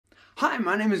Hi,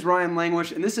 my name is Ryan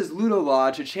Langwish, and this is Ludo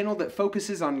Lodge, a channel that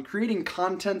focuses on creating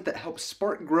content that helps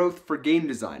spark growth for game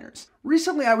designers.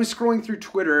 Recently, I was scrolling through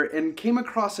Twitter and came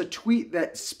across a tweet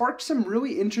that sparked some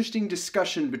really interesting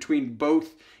discussion between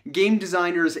both game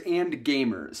designers and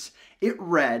gamers. It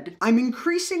read, "I'm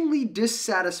increasingly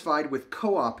dissatisfied with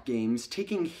co-op games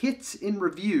taking hits in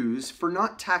reviews for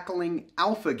not tackling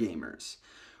alpha gamers.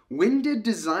 When did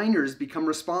designers become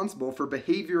responsible for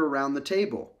behavior around the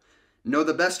table? Know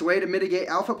the best way to mitigate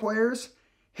alpha players?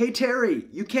 Hey Terry,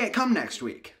 you can't come next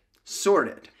week."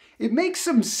 Sorted. It makes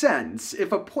some sense.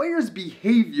 If a player's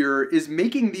behavior is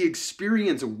making the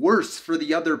experience worse for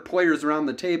the other players around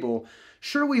the table,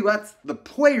 surely that's the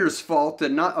player's fault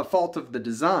and not a fault of the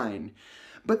design.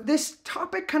 But this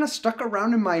topic kind of stuck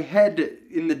around in my head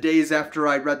in the days after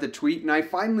I read the tweet, and I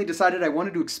finally decided I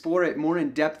wanted to explore it more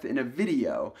in depth in a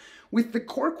video, with the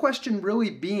core question really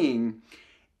being,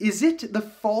 is it the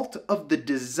fault of the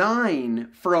design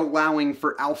for allowing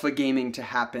for alpha gaming to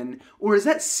happen, or is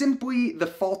that simply the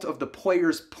fault of the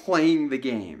players playing the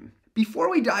game? Before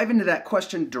we dive into that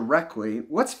question directly,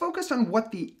 let's focus on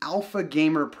what the alpha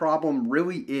gamer problem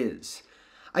really is.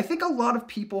 I think a lot of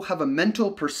people have a mental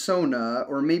persona,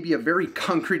 or maybe a very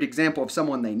concrete example of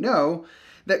someone they know,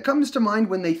 that comes to mind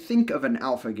when they think of an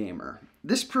alpha gamer.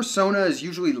 This persona is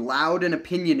usually loud and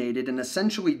opinionated and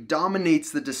essentially dominates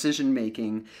the decision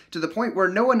making to the point where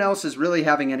no one else is really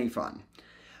having any fun.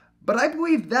 But I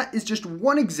believe that is just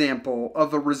one example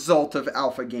of a result of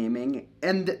alpha gaming,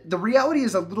 and the reality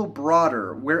is a little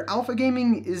broader, where alpha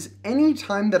gaming is any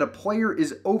time that a player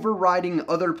is overriding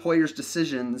other players'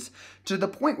 decisions to the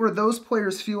point where those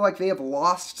players feel like they have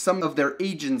lost some of their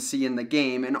agency in the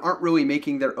game and aren't really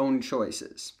making their own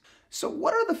choices. So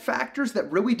what are the factors that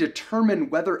really determine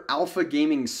whether alpha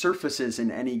gaming surfaces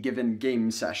in any given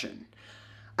game session?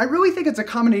 I really think it's a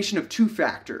combination of two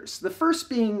factors. The first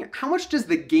being, how much does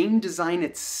the game design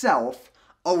itself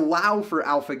allow for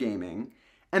alpha gaming?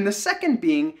 And the second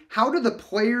being, how do the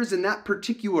players in that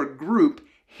particular group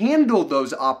handle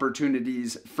those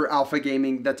opportunities for alpha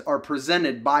gaming that are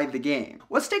presented by the game?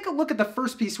 Let's take a look at the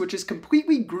first piece, which is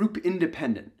completely group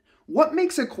independent. What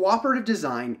makes a cooperative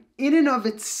design in and of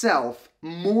itself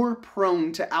more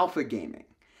prone to alpha gaming?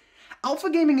 Alpha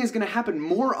gaming is going to happen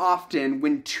more often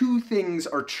when two things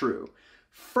are true.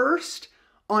 First,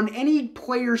 on any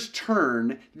player's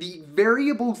turn, the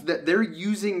variables that they're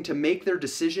using to make their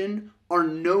decision are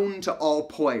known to all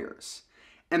players.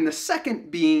 And the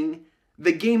second being,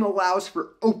 the game allows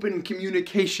for open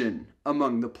communication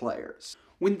among the players.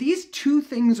 When these two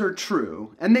things are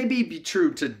true, and they may be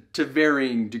true to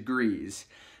varying degrees,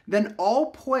 then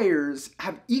all players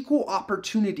have equal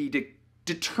opportunity to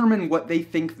determine what they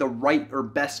think the right or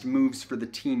best moves for the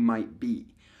team might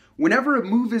be. Whenever a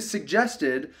move is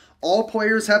suggested, all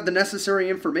players have the necessary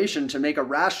information to make a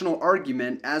rational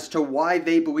argument as to why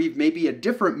they believe maybe a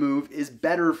different move is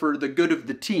better for the good of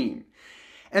the team.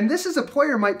 And this as a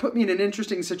player might put me in an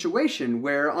interesting situation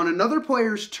where on another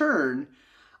player's turn,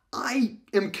 I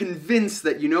am convinced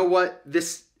that, you know what,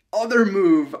 this other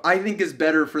move I think is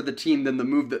better for the team than the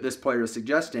move that this player is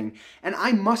suggesting, and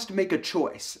I must make a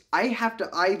choice. I have to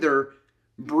either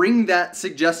bring that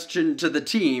suggestion to the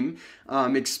team,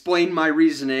 explain my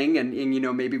reasoning, and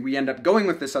maybe we end up going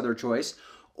with this other choice,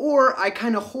 or I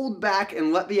kind of hold back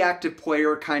and let the active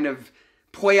player kind of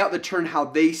play out the turn how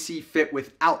they see fit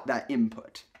without that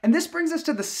input. And this brings us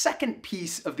to the second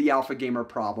piece of the alpha gamer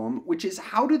problem, which is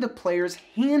how do the players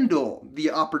handle the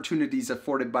opportunities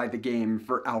afforded by the game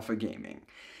for alpha gaming?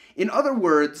 In other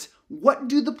words, what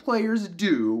do the players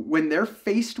do when they're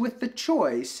faced with the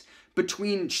choice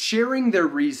between sharing their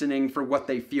reasoning for what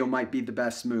they feel might be the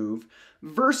best move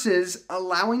versus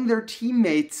allowing their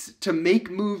teammates to make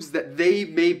moves that they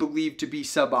may believe to be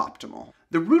suboptimal?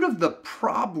 The root of the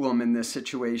problem in this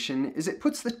situation is it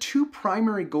puts the two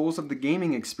primary goals of the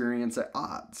gaming experience at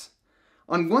odds.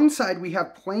 On one side, we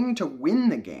have playing to win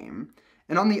the game,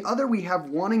 and on the other, we have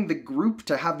wanting the group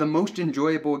to have the most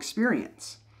enjoyable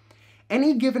experience.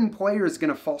 Any given player is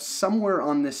going to fall somewhere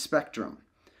on this spectrum.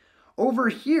 Over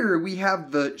here, we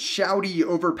have the shouty,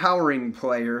 overpowering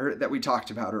player that we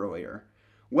talked about earlier.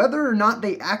 Whether or not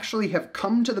they actually have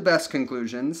come to the best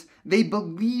conclusions, they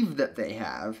believe that they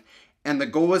have, and the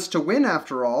goal is to win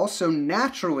after all, so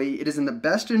naturally it is in the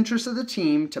best interest of the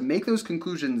team to make those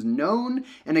conclusions known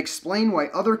and explain why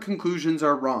other conclusions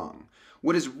are wrong.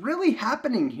 What is really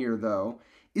happening here, though,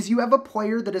 is you have a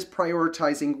player that is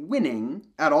prioritizing winning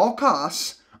at all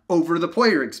costs over the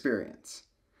player experience.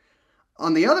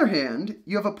 On the other hand,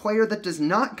 you have a player that does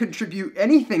not contribute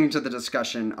anything to the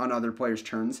discussion on other players'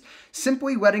 turns,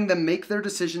 simply letting them make their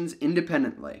decisions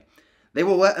independently. They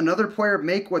will let another player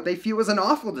make what they feel is an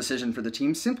awful decision for the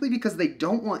team simply because they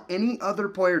don't want any other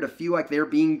player to feel like they're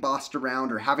being bossed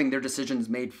around or having their decisions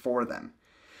made for them.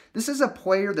 This is a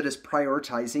player that is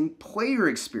prioritizing player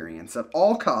experience at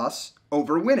all costs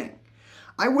over winning.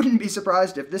 I wouldn't be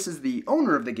surprised if this is the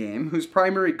owner of the game whose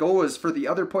primary goal is for the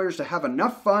other players to have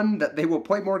enough fun that they will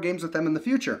play more games with them in the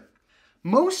future.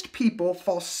 Most people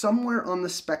fall somewhere on the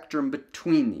spectrum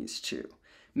between these two,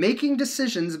 making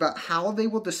decisions about how they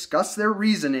will discuss their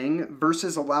reasoning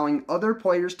versus allowing other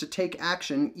players to take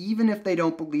action even if they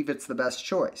don't believe it's the best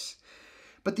choice.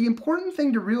 But the important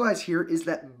thing to realize here is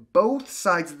that both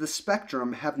sides of the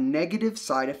spectrum have negative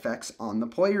side effects on the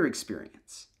player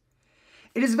experience.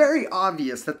 It is very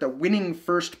obvious that the winning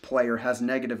first player has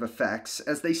negative effects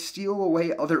as they steal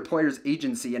away other players'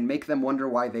 agency and make them wonder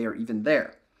why they are even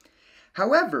there.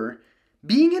 However,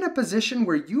 being in a position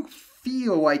where you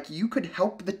feel like you could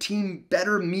help the team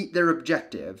better meet their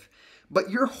objective, but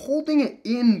you're holding it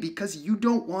in because you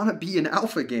don't want to be an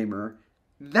alpha gamer,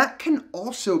 that can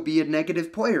also be a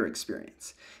negative player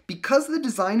experience. Because the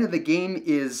design of the game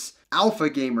is alpha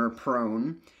gamer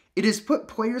prone, it has put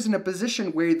players in a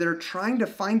position where they're trying to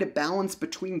find a balance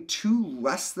between two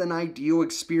less than ideal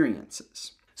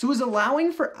experiences. So is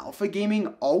allowing for alpha gaming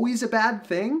always a bad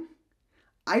thing?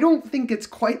 I don't think it's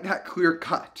quite that clear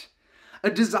cut. A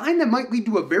design that might lead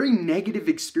to a very negative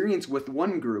experience with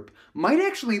one group might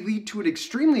actually lead to an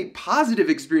extremely positive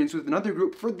experience with another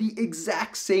group for the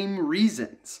exact same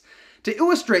reasons. To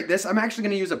illustrate this, I'm actually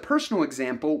going to use a personal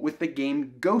example with the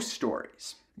game Ghost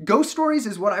Stories. Ghost Stories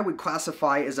is what I would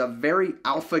classify as a very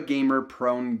alpha gamer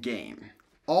prone game.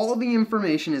 All the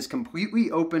information is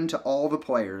completely open to all the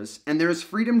players, and there is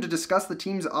freedom to discuss the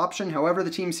team's option however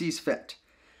the team sees fit.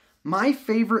 My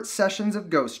favorite sessions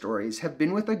of Ghost Stories have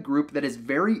been with a group that is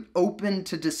very open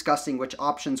to discussing which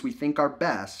options we think are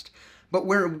best, but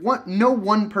where no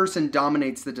one person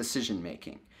dominates the decision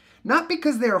making. Not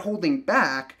because they are holding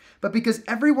back, but because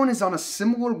everyone is on a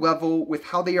similar level with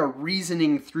how they are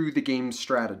reasoning through the game's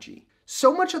strategy.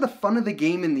 So much of the fun of the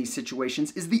game in these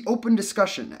situations is the open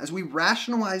discussion as we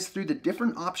rationalize through the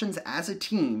different options as a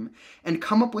team and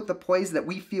come up with the plays that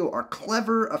we feel are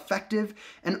clever, effective,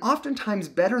 and oftentimes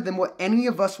better than what any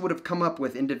of us would have come up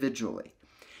with individually.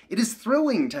 It is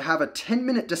thrilling to have a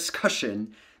 10-minute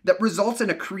discussion that results in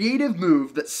a creative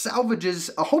move that salvages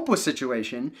a hopeless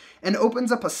situation and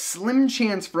opens up a slim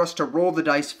chance for us to roll the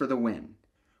dice for the win.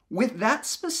 With that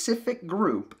specific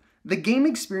group, the game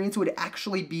experience would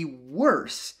actually be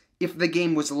worse if the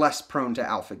game was less prone to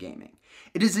alpha gaming.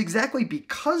 It is exactly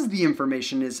because the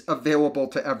information is available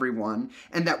to everyone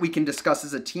and that we can discuss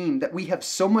as a team that we have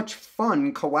so much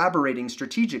fun collaborating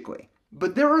strategically.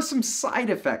 But there are some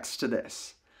side effects to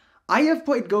this. I have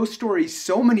played Ghost Stories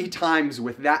so many times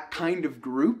with that kind of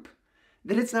group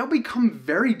that it's now become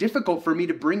very difficult for me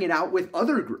to bring it out with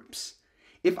other groups.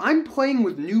 If I'm playing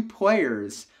with new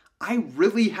players, I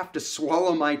really have to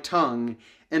swallow my tongue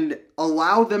and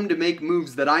allow them to make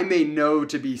moves that I may know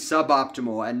to be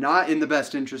suboptimal and not in the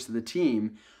best interest of the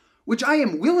team, which I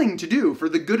am willing to do for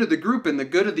the good of the group and the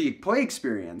good of the play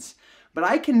experience. But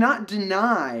I cannot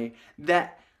deny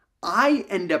that I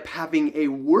end up having a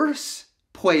worse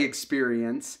play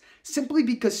experience simply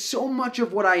because so much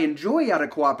of what I enjoy out of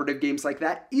cooperative games like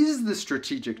that is the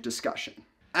strategic discussion.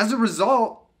 As a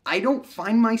result, I don't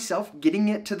find myself getting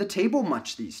it to the table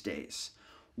much these days.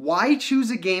 Why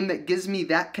choose a game that gives me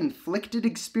that conflicted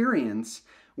experience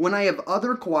when I have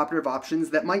other cooperative options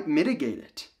that might mitigate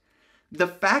it? The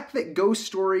fact that Ghost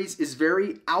Stories is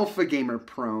very alpha gamer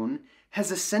prone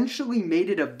has essentially made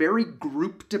it a very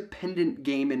group dependent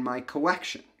game in my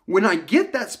collection. When I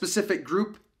get that specific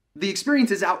group, the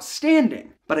experience is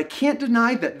outstanding, but I can't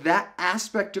deny that that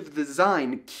aspect of the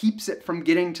design keeps it from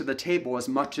getting to the table as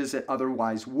much as it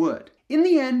otherwise would. In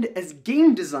the end, as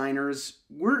game designers,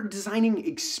 we're designing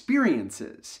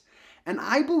experiences, and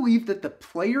I believe that the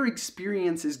player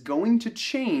experience is going to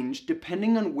change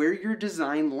depending on where your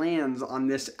design lands on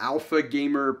this alpha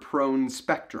gamer prone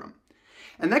spectrum.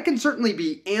 And that can certainly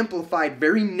be amplified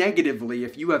very negatively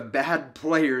if you have bad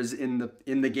players in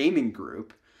the gaming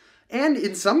group. And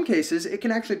in some cases, it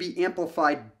can actually be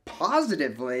amplified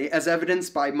positively, as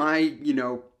evidenced by my,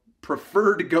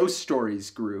 preferred Ghost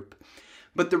Stories group.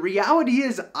 But the reality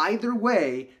is, either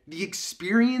way, the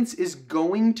experience is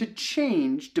going to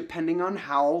change depending on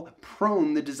how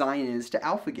prone the design is to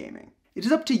alpha gaming. It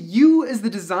is up to you as the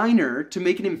designer to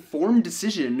make an informed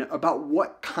decision about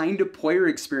what kind of player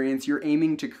experience you're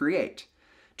aiming to create.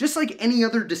 Just like any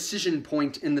other decision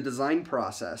point in the design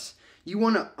process, you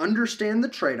want to understand the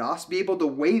trade-offs, be able to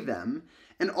weigh them,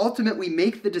 and ultimately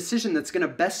make the decision that's going to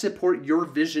best support your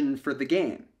vision for the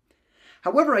game.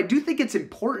 However, I do think it's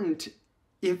important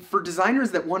for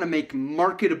designers that want to make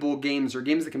marketable games or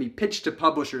games that can be pitched to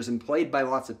publishers and played by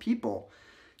lots of people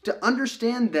to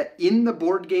understand that in the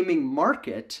board gaming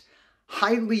market,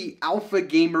 highly alpha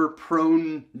gamer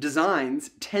prone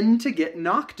designs tend to get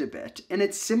knocked a bit. And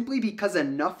it's simply because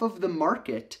enough of the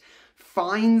market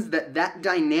finds that that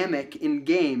dynamic in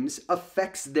games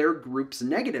affects their groups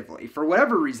negatively, for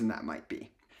whatever reason that might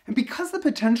be. And because the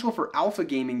potential for alpha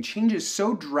gaming changes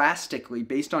so drastically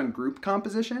based on group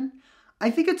composition, I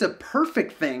think it's a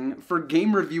perfect thing for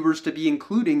game reviewers to be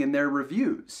including in their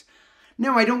reviews.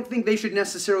 Now, I don't think they should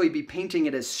necessarily be painting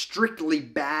it as strictly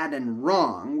bad and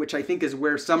wrong, which I think is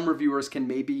where some reviewers can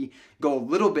maybe go a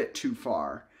little bit too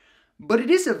far. But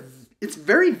it's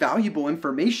very valuable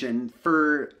information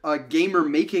for a gamer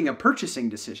making a purchasing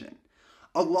decision.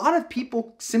 A lot of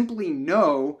people simply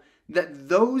know that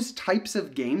those types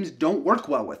of games don't work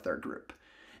well with their group.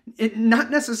 Not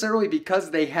necessarily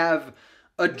because they have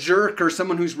a jerk or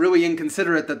someone who's really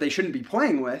inconsiderate that they shouldn't be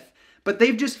playing with, but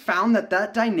they've just found that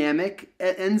that dynamic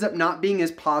ends up not being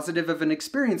as positive of an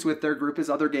experience with their group as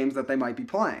other games that they might be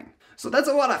playing. So that's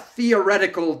a lot of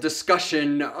theoretical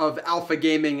discussion of alpha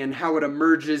gaming and how it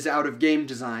emerges out of game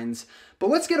designs. But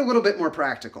let's get a little bit more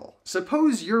practical.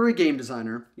 Suppose you're a game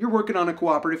designer, you're working on a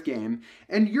cooperative game,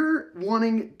 and you're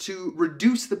wanting to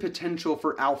reduce the potential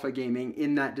for alpha gaming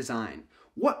in that design.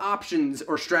 What options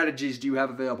or strategies do you have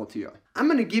available to you? I'm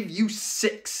going to give you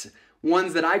 6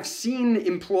 ones that I've seen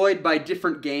employed by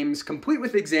different games, complete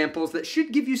with examples that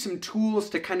should give you some tools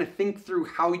to kind of think through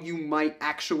how you might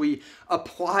actually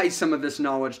apply some of this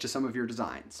knowledge to some of your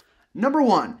designs. Number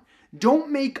 1,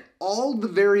 don't make all the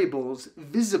variables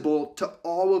visible to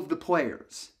all of the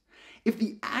players. If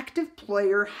the active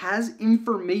player has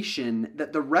information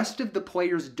that the rest of the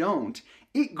players don't,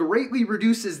 it greatly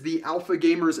reduces the alpha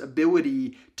gamer's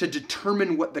ability to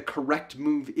determine what the correct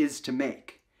move is to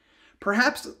make.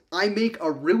 Perhaps I make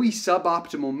a really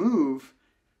suboptimal move.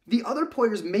 The other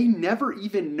players may never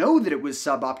even know that it was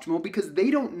suboptimal because they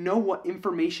don't know what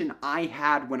information I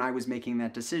had when I was making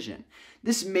that decision.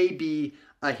 This may be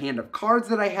a hand of cards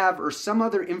that I have or some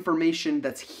other information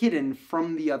that's hidden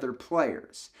from the other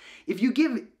players. If you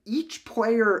give each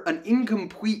player an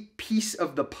incomplete piece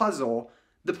of the puzzle,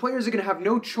 the players are going to have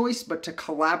no choice but to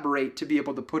collaborate to be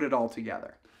able to put it all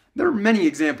together. There are many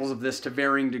examples of this to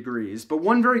varying degrees, but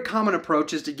one very common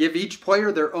approach is to give each player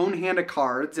their own hand of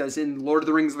cards, as in Lord of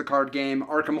the Rings the card game,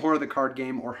 Arkham Horror the card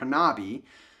game, or Hanabi.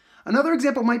 Another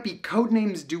example might be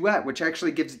Codenames Duet, which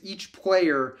actually gives each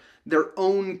player their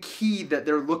own key that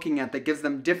they're looking at that gives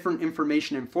them different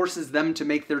information and forces them to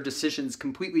make their decisions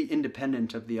completely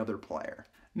independent of the other player.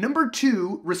 Number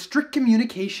 2, restrict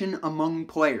communication among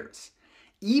players.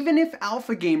 Even if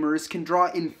alpha gamers can draw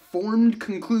informed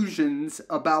conclusions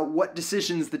about what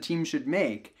decisions the team should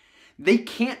make, they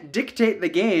can't dictate the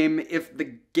game if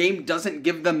the game doesn't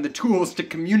give them the tools to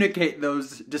communicate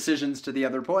those decisions to the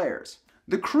other players.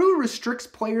 The crew restricts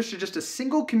players to just a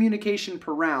single communication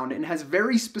per round and has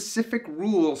very specific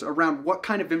rules around what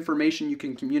kind of information you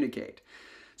can communicate.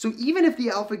 So even if the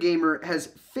alpha gamer has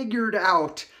figured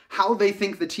out how they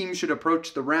think the team should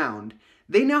approach the round,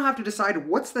 they now have to decide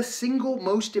what's the single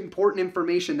most important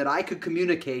information that I could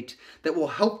communicate that will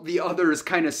help the others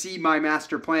kind of see my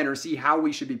master plan or see how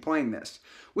we should be playing this.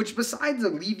 Which, besides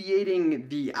alleviating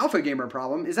the alpha gamer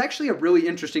problem, is actually a really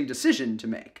interesting decision to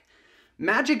make.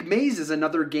 Magic Maze is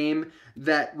another game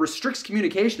that restricts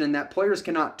communication and that players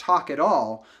cannot talk at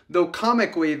all, though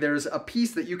comically there's a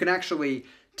piece that you can actually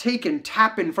take and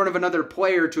tap in front of another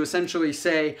player to essentially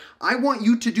say, I want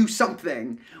you to do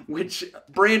something, which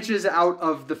branches out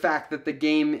of the fact that the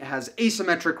game has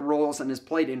asymmetric roles and is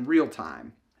played in real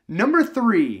time. Number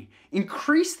 3,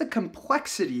 increase the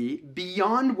complexity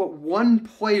beyond what one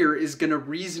player is going to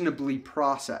reasonably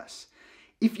process.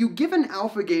 If you give an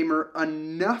alpha gamer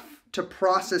enough to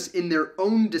process in their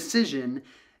own decision,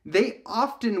 they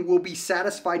often will be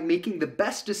satisfied making the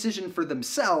best decision for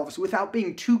themselves without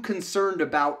being too concerned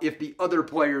about if the other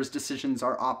player's decisions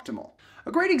are optimal.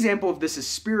 A great example of this is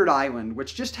Spirit Island,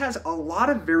 which just has a lot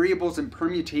of variables and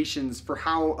permutations for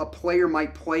how a player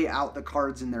might play out the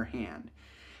cards in their hand.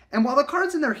 And while the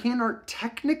cards in their hand aren't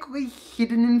technically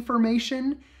hidden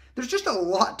information, there's just a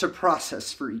lot to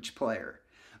process for each player.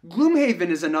 Gloomhaven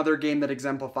is another game that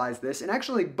exemplifies this, and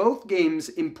actually both games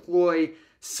employ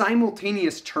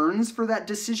simultaneous turns for that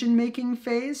decision-making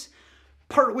phase,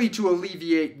 partly to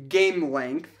alleviate game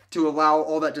length, to allow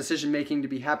all that decision-making to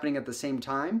be happening at the same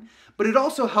time, but it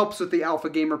also helps with the alpha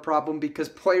gamer problem because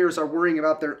players are worrying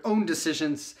about their own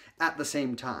decisions at the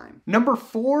same time. Number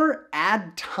 4,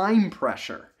 add time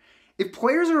pressure. If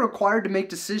players are required to make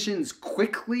decisions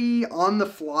quickly, on the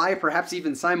fly, perhaps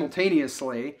even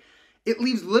simultaneously, it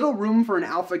leaves little room for an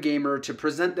alpha gamer to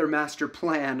present their master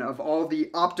plan of all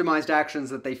the optimized actions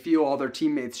that they feel all their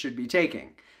teammates should be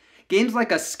taking. Games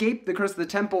like Escape, The Curse of the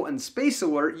Temple, and Space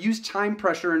Alert use time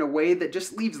pressure in a way that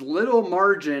just leaves little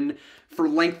margin for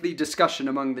lengthy discussion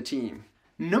among the team.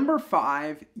 Number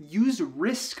 5, use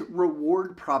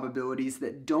risk-reward probabilities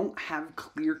that don't have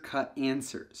clear-cut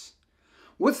answers.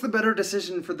 What's the better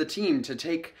decision for the team, to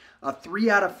take a 3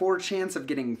 out of 4 chance of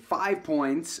getting 5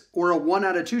 points or a 1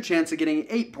 out of 2 chance of getting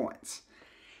 8 points?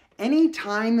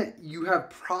 Anytime you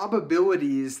have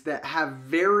probabilities that have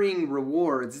varying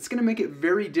rewards, it's going to make it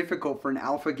very difficult for an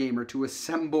alpha gamer to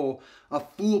assemble a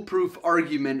foolproof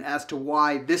argument as to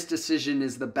why this decision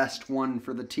is the best one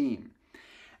for the team.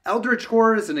 Eldritch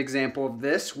Horror is an example of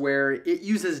this, where it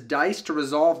uses dice to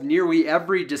resolve nearly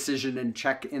every decision and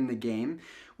check in the game,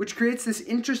 which creates this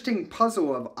interesting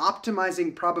puzzle of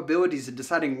optimizing probabilities and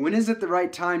deciding when is it the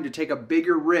right time to take a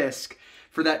bigger risk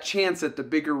for that chance at the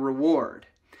bigger reward.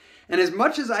 And as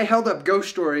much as I held up Ghost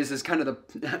Stories as kind of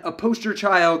a poster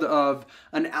child of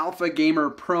an alpha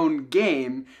gamer prone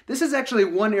game, this is actually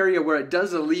one area where it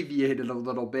does alleviate it a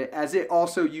little bit, as it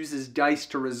also uses dice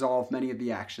to resolve many of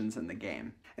the actions in the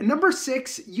game. And number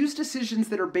 6, use decisions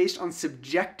that are based on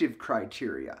subjective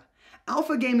criteria.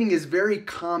 Alpha gaming is very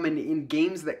common in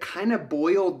games that kind of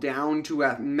boil down to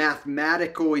a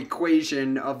mathematical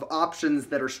equation of options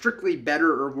that are strictly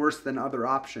better or worse than other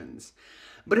options.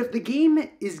 But if the game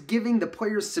is giving the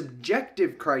players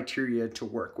subjective criteria to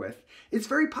work with, it's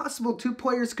very possible 2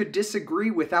 players could disagree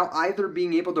without either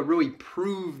being able to really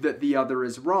prove that the other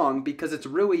is wrong, because it's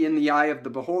really in the eye of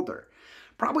the beholder.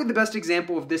 Probably the best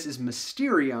example of this is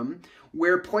Mysterium,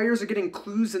 where players are getting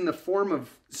clues in the form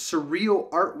of surreal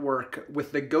artwork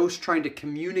with the ghost trying to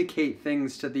communicate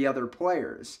things to the other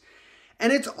players.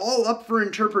 And it's all up for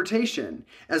interpretation,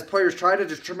 as players try to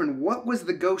determine what was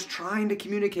the ghost trying to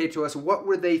communicate to us, what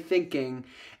were they thinking,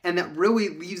 and that really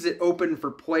leaves it open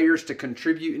for players to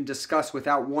contribute and discuss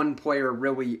without one player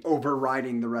really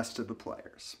overriding the rest of the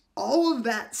players. All of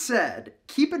that said,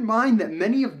 keep in mind that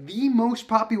many of the most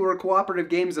popular cooperative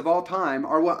games of all time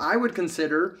are what I would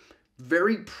consider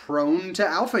very prone to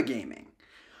alpha gaming.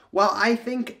 While I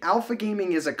think alpha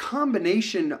gaming is a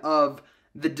combination of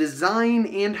the design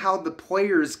and how the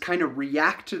players kind of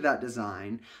react to that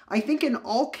design, I think in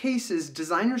all cases,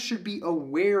 designers should be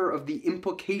aware of the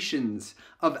implications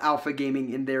of alpha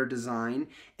gaming in their design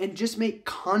and just make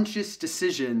conscious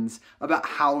decisions about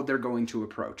how they're going to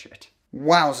approach it.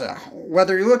 Wowza.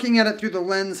 Whether you're looking at it through the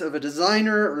lens of a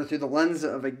designer or through the lens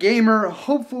of a gamer,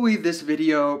 hopefully this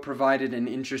video provided an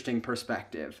interesting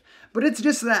perspective. But it's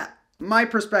just that. My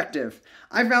perspective.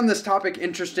 I found this topic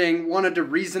interesting, wanted to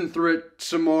reason through it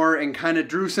some more, and kind of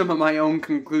drew some of my own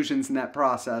conclusions in that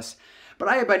process. But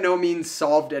I have by no means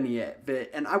solved any of it,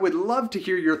 and I would love to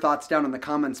hear your thoughts down in the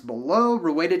comments below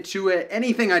related to it.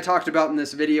 Anything I talked about in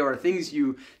this video or things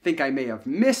you think I may have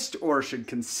missed or should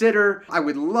consider. I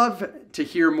would love to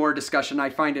hear more discussion. I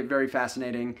find it very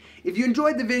fascinating. If you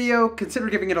enjoyed the video, consider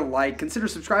giving it a like, consider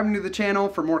subscribing to the channel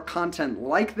for more content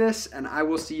like this, and I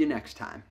will see you next time.